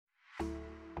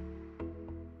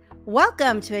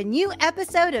Welcome to a new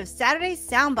episode of Saturday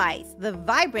Soundbites, the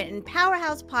vibrant and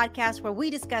powerhouse podcast where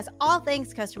we discuss all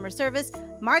things customer service,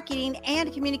 marketing,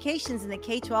 and communications in the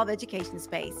K-12 education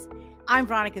space. I'm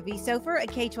Veronica V. Sofer, a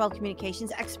K-12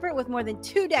 communications expert with more than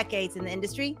 2 decades in the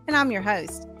industry, and I'm your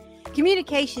host.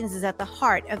 Communications is at the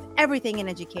heart of everything in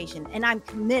education, and I'm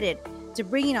committed to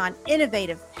bringing on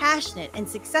innovative, passionate, and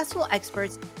successful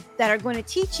experts that are going to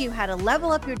teach you how to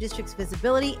level up your district's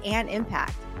visibility and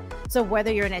impact. So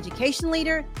whether you're an education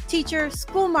leader, teacher,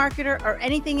 school marketer, or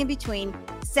anything in between,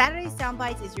 Saturday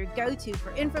Soundbites is your go-to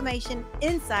for information,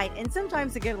 insight, and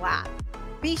sometimes a good laugh.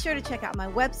 Be sure to check out my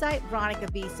website,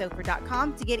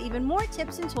 veronicavsofer.com, to get even more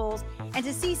tips and tools and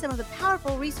to see some of the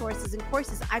powerful resources and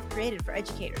courses I've created for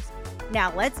educators.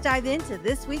 Now let's dive into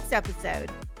this week's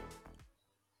episode.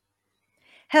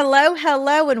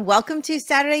 Hello, and welcome to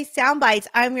Saturday Soundbites.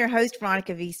 I'm your host,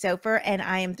 Veronica V. Sofer, and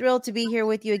I am thrilled to be here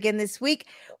with you again this week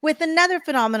with another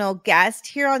phenomenal guest.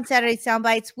 Here on Saturday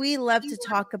Soundbites, we love to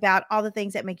talk about all the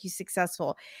things that make you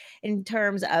successful in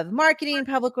terms of marketing,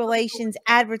 public relations,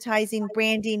 advertising,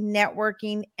 branding,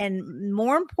 networking, and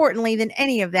more importantly than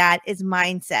any of that is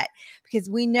mindset, because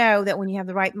we know that when you have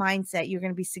the right mindset, you're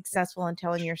going to be successful in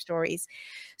telling your stories.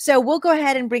 So we'll go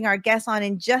ahead and bring our guest on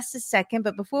in just a second.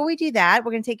 But before we do that,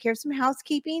 we're going to take care of some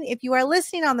housekeeping. If you are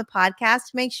listening on the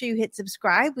podcast, make sure you hit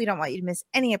subscribe. We don't want you to miss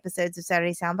any episodes of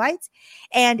Saturday Soundbites.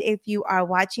 And if you are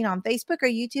watching on Facebook or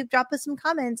YouTube, drop us some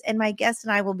comments and my guest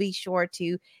and I will be sure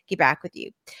to get back with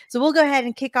you. So we'll go ahead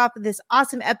and kick off this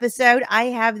awesome episode. I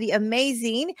have the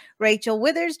amazing Rachel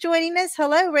Withers joining us.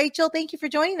 Hello, Rachel. Thank you for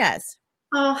joining us.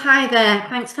 Oh, hi there.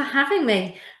 Thanks for having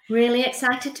me. Really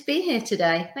excited to be here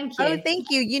today. Thank you. Oh, thank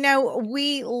you. You know,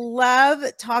 we love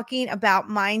talking about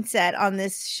mindset on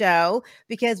this show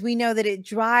because we know that it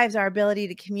drives our ability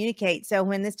to communicate. So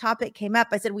when this topic came up,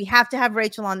 I said, we have to have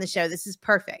Rachel on the show. This is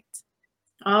perfect.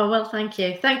 Oh, well, thank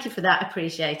you. Thank you for that. I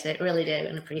appreciate it. Really do.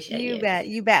 And appreciate you.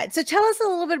 You bet. So tell us a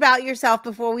little bit about yourself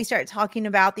before we start talking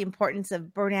about the importance of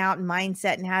burnout and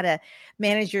mindset and how to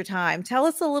manage your time. Tell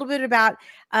us a little bit about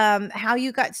how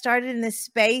you got started in this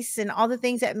space and all the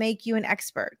things that make you an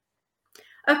expert.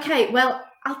 Okay, well,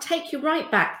 I'll take you right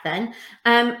back then.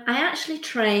 I actually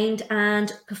trained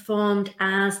and performed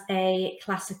as a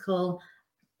classical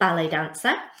ballet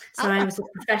dancer. So I was a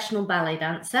professional ballet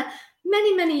dancer.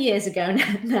 Many years ago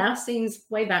now, seems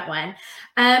way back when.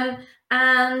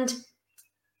 And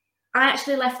I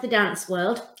actually left the dance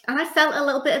world and I felt a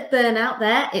little bit of burnout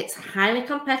there. It's highly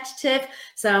competitive,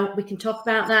 so we can talk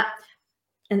about that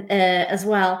as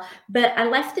well. But I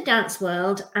left the dance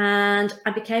world and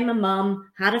I became a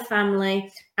mum, had a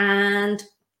family, and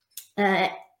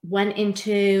went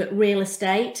into real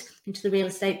estate, into the real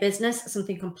estate business,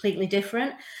 something completely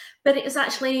different. But it was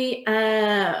actually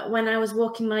when I was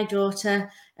walking my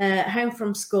daughter home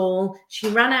from school. She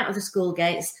ran out of the school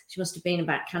gates. She must have been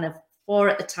about kind of 4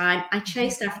 at the time. I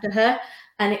chased after her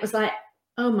and it was like,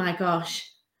 oh my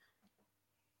gosh,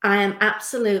 I am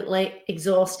absolutely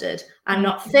exhausted. I'm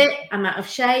not fit. I'm out of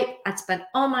shape. I'd spent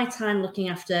all my time looking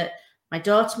after my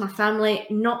daughter, my family,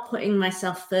 not putting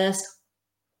myself first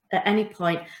at any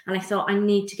point. And I thought, I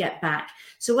need to get back.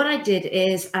 So what I did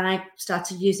is I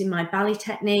started using my ballet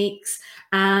techniques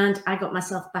and I got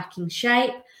myself back in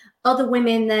shape. Other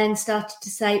women then started to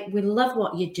say, we love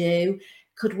what you do.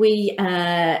 Could we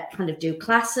kind of do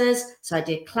classes? So I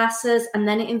did classes, and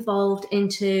then it evolved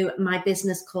into my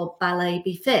business called Ballet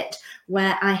Be Fit,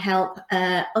 where I help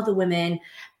other women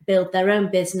build their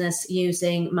own business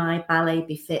using my Ballet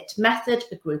Be Fit method,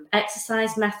 a group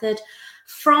exercise method.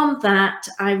 From that,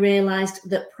 I realized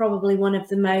that probably one of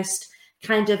the most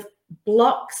kind of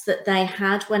blocks that they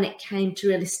had when it came to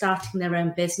really starting their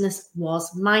own business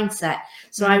was mindset.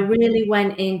 So I really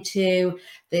went into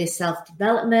the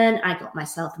self-development. I got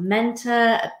myself a mentor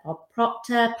at Bob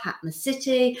Proctor, Patna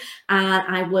City, and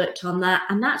I worked on that.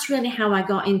 And that's really how I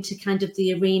got into kind of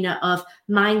the arena of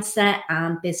mindset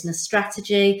and business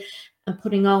strategy and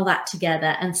putting all that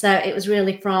together. And so it was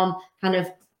really from kind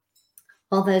of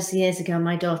all those years ago,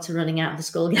 my daughter running out of the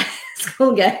school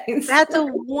gates. That's a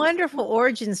wonderful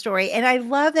origin story. And I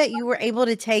love that you were able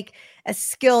to take a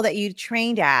skill that you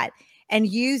trained at and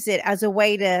use it as a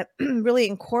way to really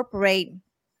incorporate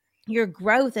your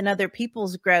growth and other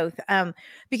people's growth,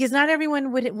 because not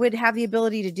everyone would have the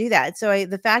ability to do that. So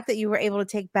the fact that you were able to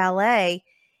take ballet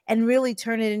and really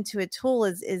turn it into a tool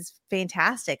is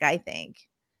fantastic, I think.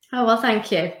 Oh, well,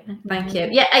 thank you. Thank you.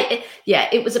 Yeah,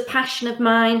 it was a passion of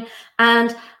mine.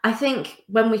 And I think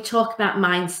when we talk about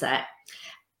mindset,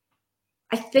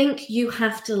 I think you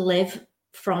have to live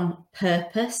from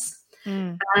purpose.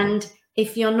 And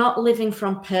if you're not living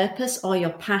from purpose or your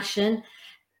passion,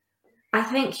 I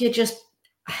think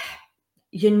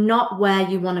you're not where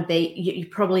you want to be. You're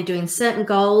probably doing certain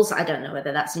goals. I don't know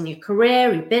whether that's in your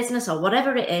career, your business, or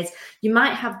whatever it is. You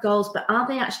might have goals, but are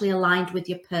they actually aligned with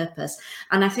your purpose?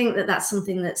 And I think that that's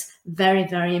something that's very,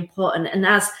 very important. And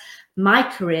as my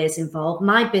career's evolved,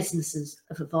 my businesses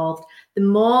have evolved, the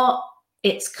more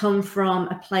it's come from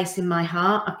a place in my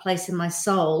heart, a place in my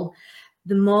soul,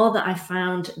 the more that I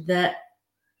found that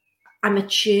I'm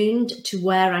attuned to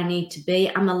where I need to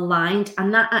be. I'm aligned,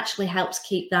 and that actually helps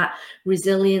keep that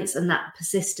resilience and that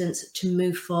persistence to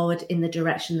move forward in the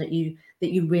direction that you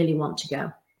really want to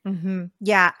go. Mm-hmm.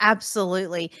 Yeah,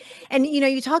 absolutely. And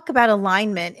you talk about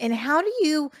alignment, and how do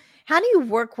you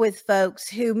work with folks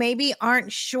who maybe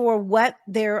aren't sure what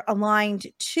they're aligned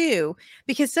to?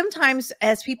 Because sometimes,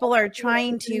 as people are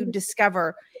trying to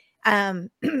discover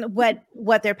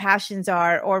what their passions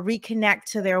are, or reconnect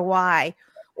to their why,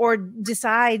 or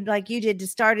decide, like you did, to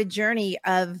start a journey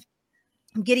of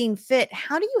getting fit,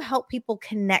 how do you help people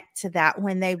connect to that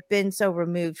when they've been so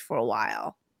removed for a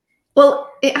while?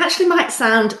 Well, it actually might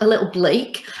sound a little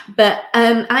bleak, but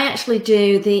I actually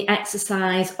do the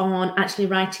exercise on actually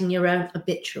writing your own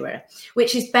obituary,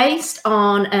 which is based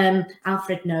on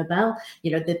Alfred Nobel,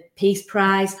 the Peace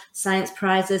Prize, Science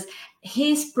Prizes.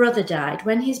 His brother died.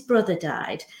 When his brother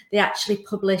died, they actually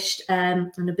published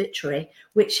an obituary,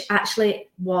 which actually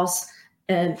was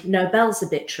Nobel's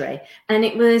obituary. And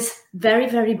it was very,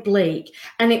 very bleak.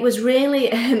 And it was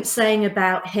really saying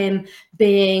about him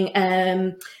being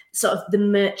sort of the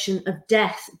merchant of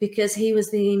death, because he was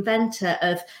the inventor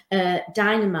of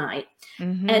dynamite.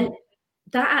 Mm-hmm. And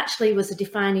that actually was a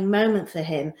defining moment for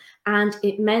him. And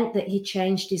it meant that he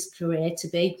changed his career to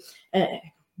be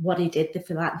what he did, the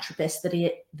philanthropist that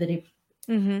he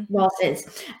Mm-hmm.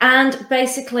 was. And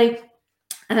basically,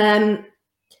 when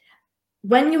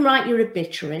you write your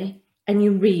obituary and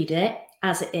you read it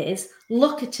as it is,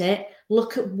 look at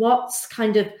what's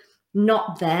kind of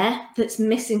not there, that's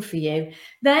missing for you.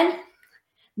 Then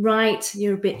write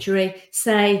your obituary,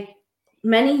 say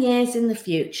many years in the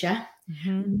future.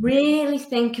 Mm-hmm. Really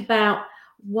think about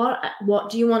what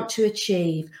do you want to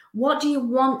achieve? What do you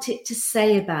want it to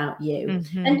say about you?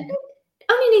 Mm-hmm. And it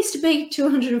only needs to be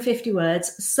 250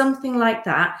 words, something like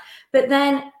that. But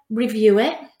then review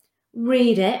it,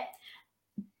 read it.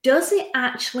 Does it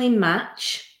actually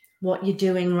match what you're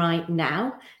doing right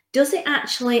now? Does it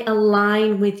actually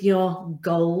align with your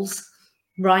goals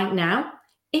right now?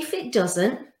 If it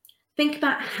doesn't, think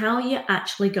about how you're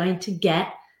actually going to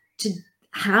get to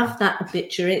have that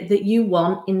obituary that you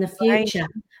want in the future.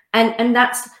 Right. And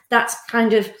that's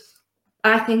kind of,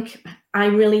 I think I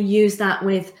really use that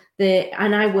with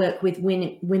and I work with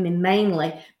women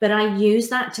mainly, but I use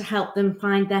that to help them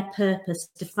find their purpose,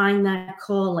 to find their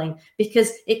calling,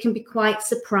 because it can be quite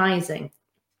surprising.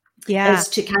 Yeah. As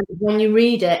to kind of, when you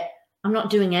read it, I'm not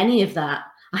doing any of that.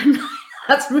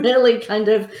 That's really kind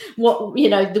of what,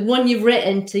 the one you've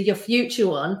written to your future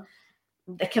one,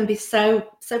 they can be so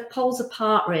poles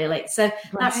apart, really. So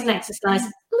that's an exercise,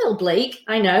 a little bleak,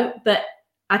 I know, but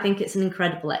I think it's an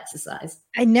incredible exercise.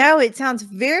 I know, it sounds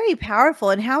very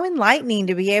powerful, and how enlightening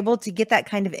to be able to get that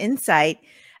kind of insight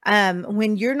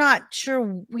when you're not sure,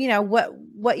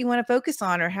 what you want to focus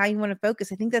on or how you want to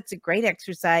focus. I think that's a great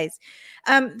exercise.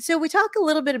 So we talk a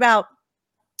little bit about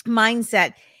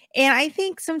mindset. And I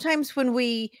think sometimes when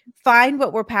we find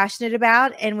what we're passionate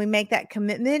about and we make that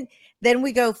commitment, then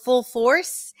we go full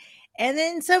force. And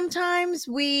then sometimes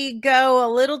we go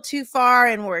a little too far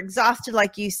and we're exhausted,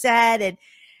 like you said, and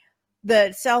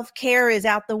the self-care is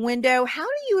out the window. How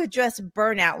do you address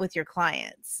burnout with your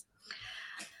clients?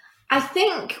 I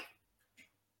think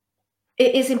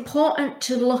it is important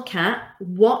to look at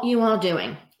what you are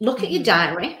doing. Look at your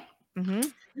diary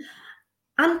and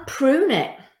prune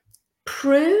it.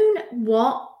 Prune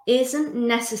what isn't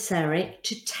necessary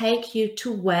to take you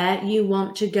to where you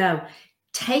want to go.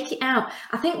 Take it out.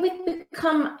 I think we've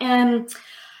become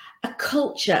a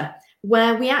culture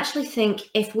where we actually think,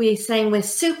 if we're saying we're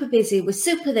super busy, we're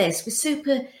super this, we're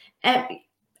super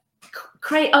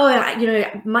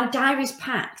my diary's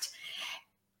packed,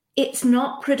 it's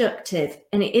not productive,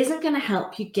 and it isn't going to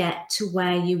help you get to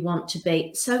where you want to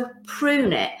be. So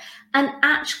prune it and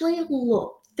actually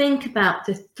think about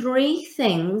the 3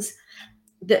 things,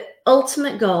 the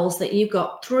ultimate goals that you've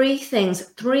got, 3 things,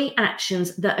 3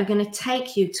 actions that are going to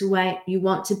take you to where you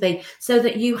want to be, so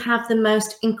that you have the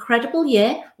most incredible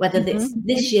year, whether it's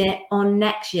this year or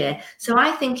next year. So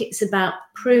I think it's about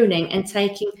pruning and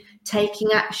taking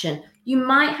action. You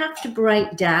might have to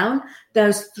break down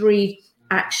those 3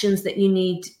 actions that you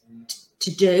need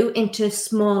to do into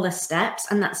smaller steps,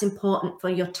 and that's important for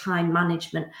your time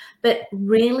management. But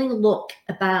really look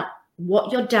about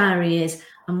what your diary is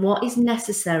and what is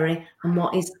necessary and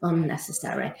what is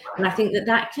unnecessary. And I think that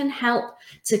that can help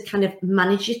to kind of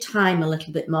manage your time a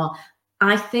little bit more.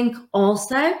 I think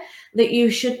also that you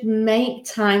should make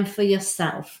time for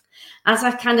yourself. As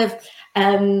I kind of,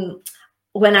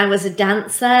 when I was a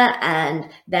dancer and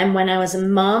then when I was a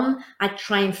mum, I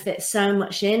try and fit so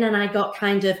much in, and I got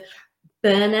kind of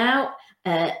burnout.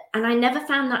 And I never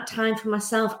found that time for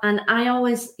myself. And I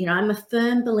always, I'm a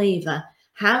firm believer.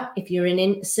 If you're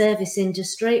in service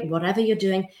industry, whatever you're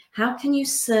doing, how can you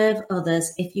serve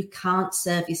others if you can't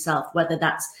serve yourself? Whether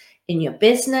that's in your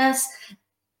business,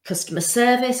 customer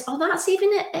service, or that's even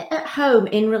at home,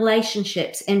 in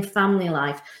relationships, in family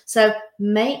life. So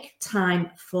make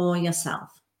time for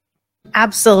yourself.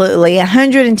 Absolutely,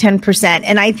 110%.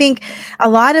 And I think a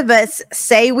lot of us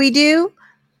say we do,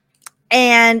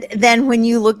 and then when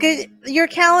you look at your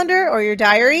calendar or your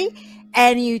diary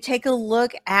and you take a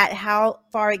look at how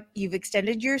far you've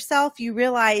extended yourself, you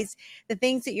realize the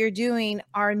things that you're doing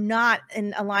are not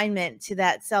in alignment to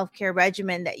that self-care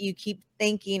regimen that you keep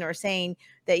thinking or saying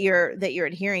that you're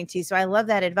adhering to. So I love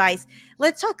that advice.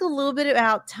 Let's talk a little bit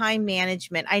about time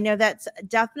management. I know that's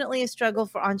definitely a struggle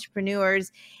for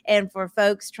entrepreneurs and for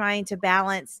folks trying to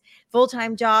balance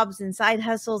full-time jobs and side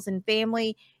hustles and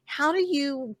family. How do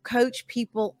you coach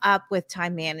people up with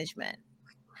time management?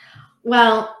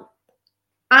 Well,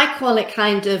 I call it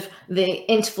kind of the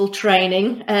interval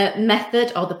training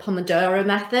method, or the Pomodoro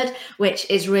method, which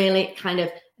is really kind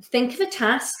of think of a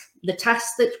task,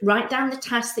 write down the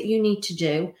task that you need to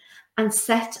do and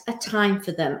set a time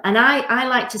for them. And I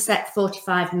like to set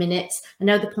 45 minutes. I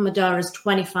know the Pomodoro is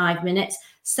 25 minutes.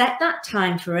 Set that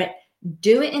time for it.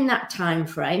 Do it in that time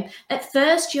frame. At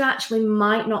first, you actually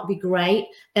might not be great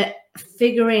at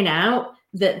figuring out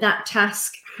that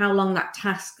task, how long that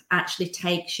task actually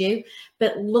takes you.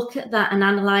 But look at that and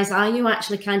analyze, are you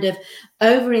actually kind of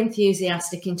over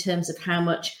enthusiastic in terms of how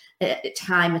much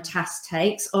time a task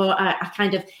takes? Or are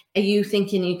you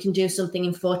thinking you can do something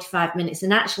in 45 minutes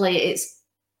and actually it's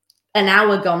an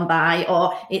hour gone by,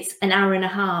 or it's an hour and a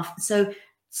half? So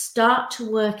start to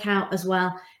work out as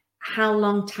well how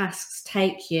long tasks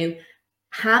take you.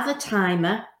 Have a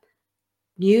timer,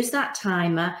 use that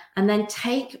timer, and then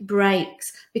take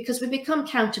breaks, because we become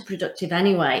counterproductive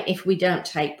anyway if we don't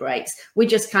take breaks. We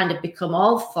just kind of become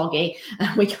all foggy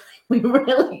and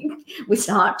we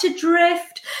start to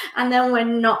drift, and then we're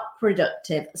not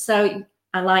productive. So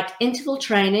I like interval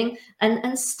training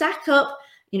and stack up,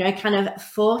 kind of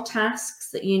 4 tasks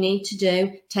that you need to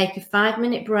do. Take a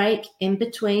 5-minute break in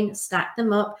between, stack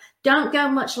them up. Don't go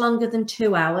much longer than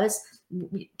 2 hours,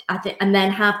 I think, and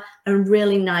then have a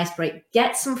really nice break.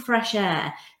 Get some fresh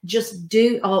air. Just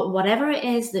do, or whatever it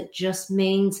is that just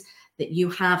means that you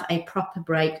have a proper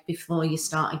break before you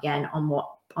start again on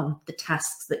the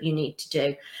tasks that you need to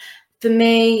do. For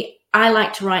me, I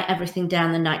like to write everything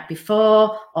down the night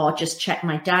before, or just check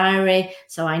my diary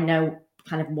so I know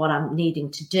kind of what I'm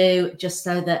needing to do, just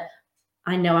so that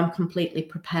I know I'm completely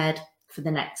prepared for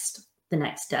the next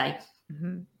day.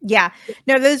 Mm-hmm. Yeah,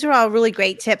 no, those are all really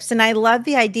great tips. And I love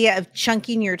the idea of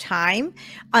chunking your time.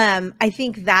 I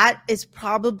think that is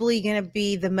probably going to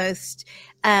be the most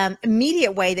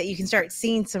immediate way that you can start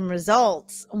seeing some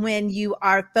results, when you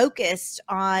are focused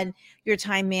on your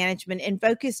time management and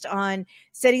focused on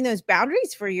setting those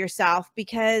boundaries for yourself,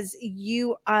 because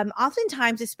you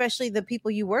oftentimes, especially the people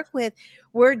you work with,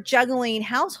 we're juggling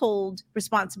household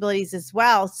responsibilities as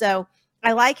well. So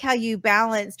I like how you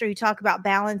balanced, or you talk about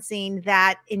balancing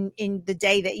that in the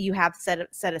day that you have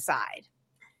set aside.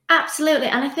 Absolutely.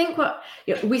 And I think what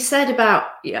we said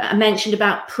about, I mentioned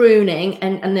about pruning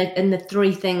and the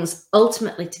 3 things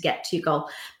ultimately to get to your goal.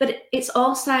 But it's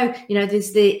also,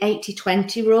 there's the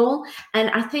 80-20 rule. And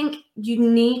I think you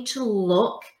need to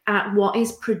look at what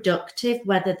is productive,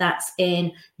 whether that's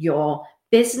in your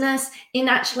business, in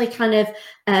actually kind of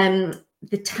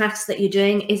the tasks that you're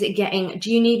doing. Do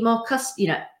you need more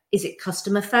is it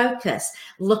customer focus?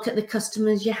 Look at the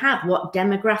customers you have. What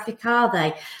demographic are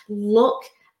they? Look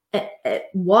at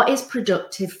what is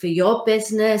productive for your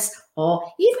business, or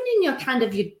even in your kind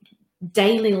of your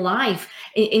daily life,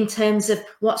 in terms of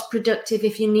what's productive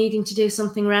if you're needing to do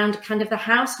something around kind of the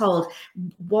household.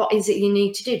 What is it you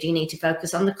need to do? Do you need to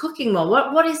focus on the cooking more?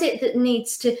 What is it that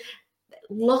needs to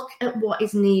look at what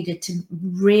is needed to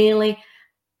really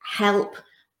help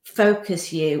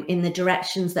focus you in the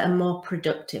directions that are more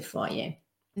productive for you?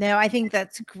 No, I think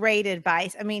that's great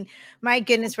advice. I mean, my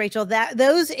goodness, Rachel,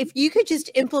 if you could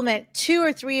just implement 2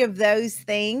 or 3 of those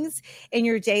things in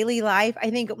your daily life, I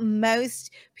think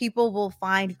most people will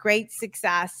find great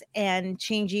success and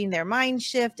changing their mind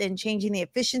shift and changing the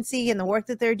efficiency and the work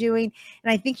that they're doing.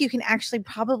 And I think you can actually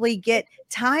probably get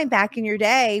time back in your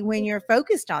day when you're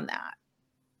focused on that.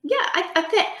 Yeah, I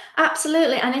think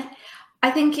absolutely. And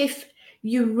I think if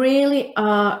you really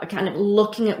are kind of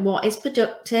looking at what is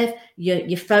productive,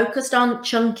 you're focused on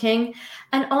chunking.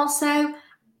 And also,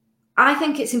 I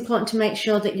think it's important to make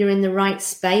sure that you're in the right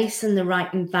space and the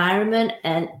right environment.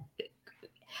 And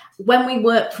when we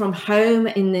work from home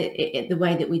in the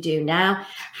way that we do now,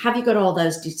 have you got all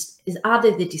those? Are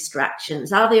there the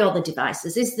distractions? Are they all the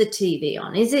devices? Is the TV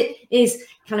on? Is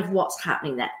kind of what's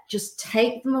happening there? Just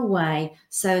take them away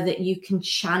so that you can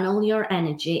channel your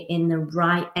energy in the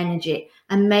right energy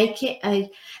and make it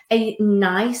a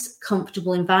nice,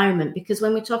 comfortable environment. Because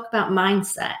when we talk about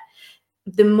mindset,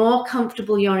 the more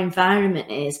comfortable your environment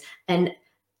is and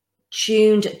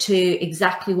tuned to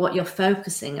exactly what you're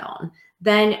focusing on,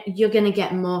 then you're going to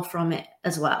get more from it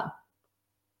as well.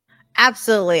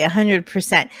 Absolutely,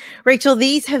 100%. Rachel,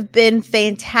 these have been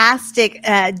fantastic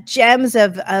gems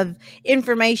of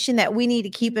information that we need to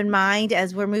keep in mind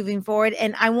as we're moving forward.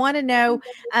 And I want to know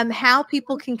how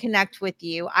people can connect with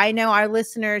you. I know our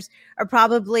listeners are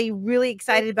probably really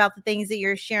excited about the things that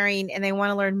you're sharing and they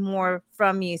want to learn more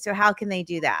from you. So how can they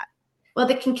do that? Well,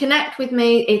 they can connect with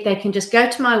me if they can just go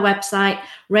to my website,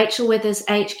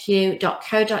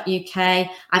 rachelwithershq.co.uk.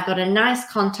 I've got a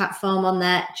nice contact form on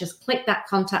there. Just click that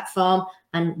contact form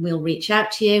and we'll reach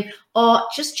out to you. Or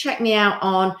just check me out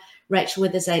on Rachel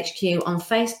Withers HQ on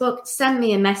Facebook. Send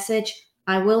me a message.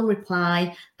 I will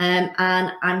reply. And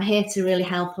I'm here to really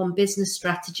help on business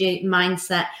strategy,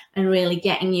 mindset, and really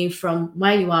getting you from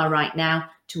where you are right now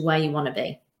to where you want to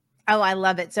be. Oh, I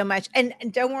love it so much. And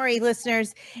don't worry,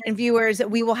 listeners and viewers,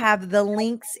 we will have the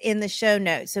links in the show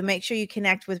notes. So make sure you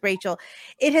connect with Rachel.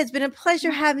 It has been a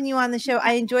pleasure having you on the show.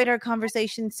 I enjoyed our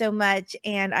conversation so much,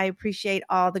 and I appreciate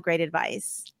all the great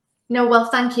advice. No, well,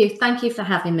 thank you. Thank you for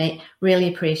having me.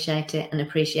 Really appreciate it and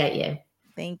appreciate you.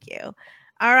 Thank you.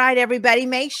 All right, everybody,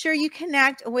 make sure you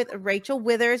connect with Rachel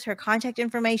Withers. Her contact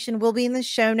information will be in the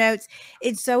show notes.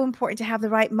 It's so important to have the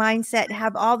right mindset,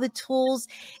 have all the tools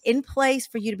in place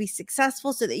for you to be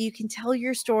successful so that you can tell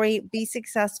your story, be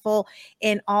successful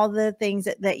in all the things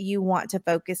that you want to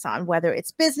focus on, whether it's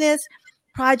business,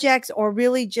 projects, or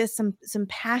really just some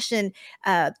passion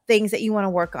things that you want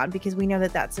to work on, because we know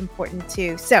that that's important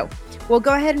too. So we'll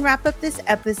go ahead and wrap up this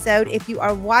episode. If you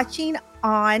are watching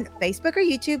on Facebook or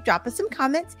YouTube, drop us some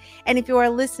comments. And if you are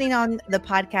listening on the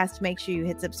podcast, make sure you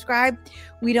hit subscribe.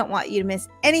 We don't want you to miss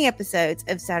any episodes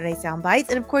of Saturday Sound Bites.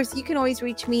 And of course, you can always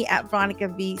reach me at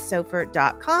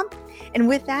veronicavsofer.com. And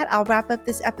with that, I'll wrap up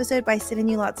this episode by sending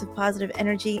you lots of positive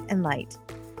energy and light.